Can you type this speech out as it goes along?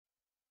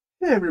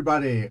Hey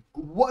everybody,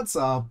 what's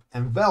up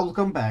and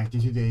welcome back to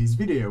today's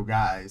video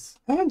guys.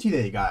 And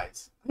today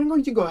guys, I'm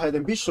going to go ahead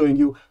and be showing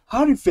you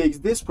how to fix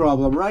this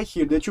problem right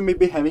here that you may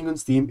be having on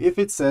Steam if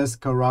it says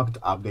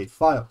corrupt update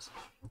files.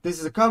 This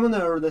is a common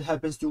error that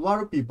happens to a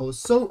lot of people,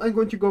 so I'm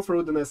going to go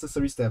through the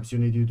necessary steps you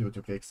need to do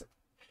to fix it.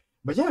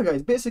 But yeah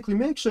guys, basically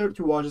make sure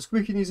to watch this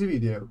quick and easy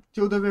video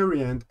till the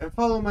very end and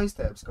follow my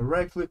steps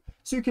correctly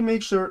so you can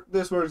make sure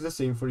this works the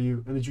same for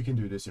you and that you can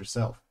do this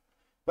yourself.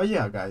 But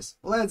yeah guys,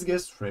 let's get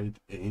straight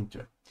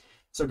into it.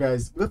 So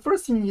guys, the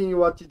first thing you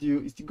want to do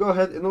is to go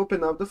ahead and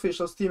open up the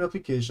official Steam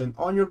application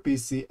on your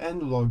PC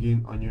and log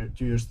in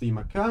to your Steam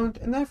account.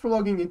 And after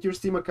logging into your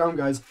Steam account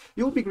guys,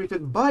 you'll be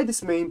greeted by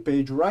this main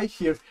page right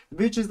here,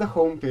 which is the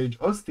home page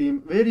of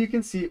Steam, where you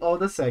can see all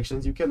the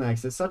sections you can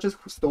access, such as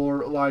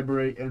store,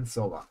 library, and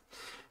so on.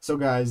 So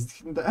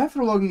guys,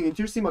 after logging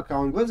into your Steam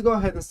account, let's go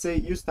ahead and say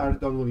you started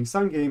downloading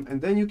some game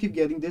and then you keep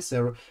getting this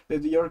error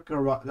that your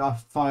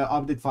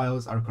update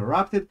files are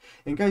corrupted.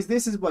 And guys,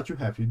 this is what you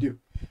have to do.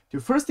 The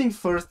first thing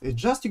first is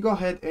just to go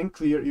ahead and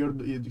clear your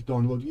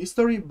download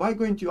history by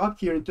going to up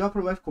here in the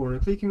upper left corner,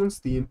 clicking on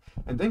Steam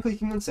and then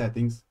clicking on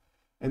settings.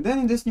 And then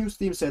in this new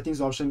Steam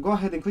settings option, go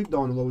ahead and click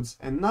downloads.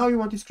 And now you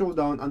want to scroll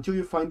down until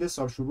you find this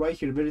option right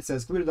here where it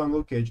says clear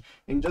download cache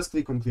and just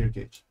click on clear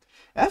cache.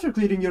 After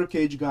clearing your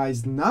cache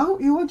guys, now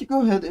you want to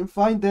go ahead and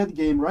find that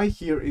game right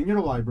here in your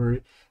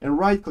library and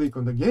right click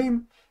on the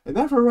game. And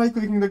after right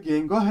clicking the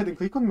game, go ahead and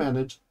click on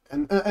manage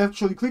and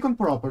actually click on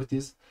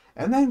properties.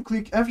 And then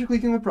after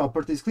clicking on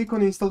properties, click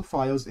on install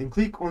files and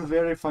click on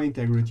verify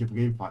integrity of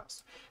game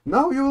files.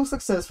 Now you will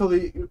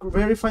successfully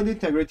verify the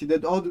integrity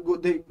that all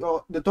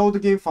the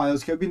game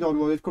files have been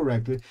downloaded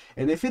correctly.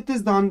 And if it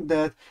is done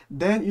that,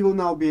 then you will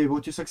now be able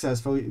to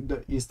successfully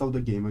install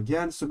the game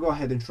again. So go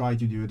ahead and try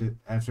to do it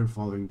after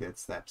following that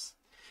steps.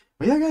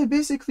 But yeah guys,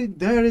 basically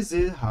that is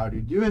it, how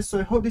to do it. So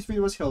I hope this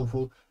video was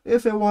helpful.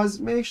 If it was,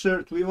 make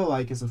sure to leave a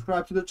like and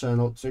subscribe to the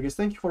channel. So guys,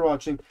 thank you for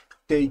watching,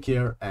 take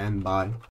care and bye.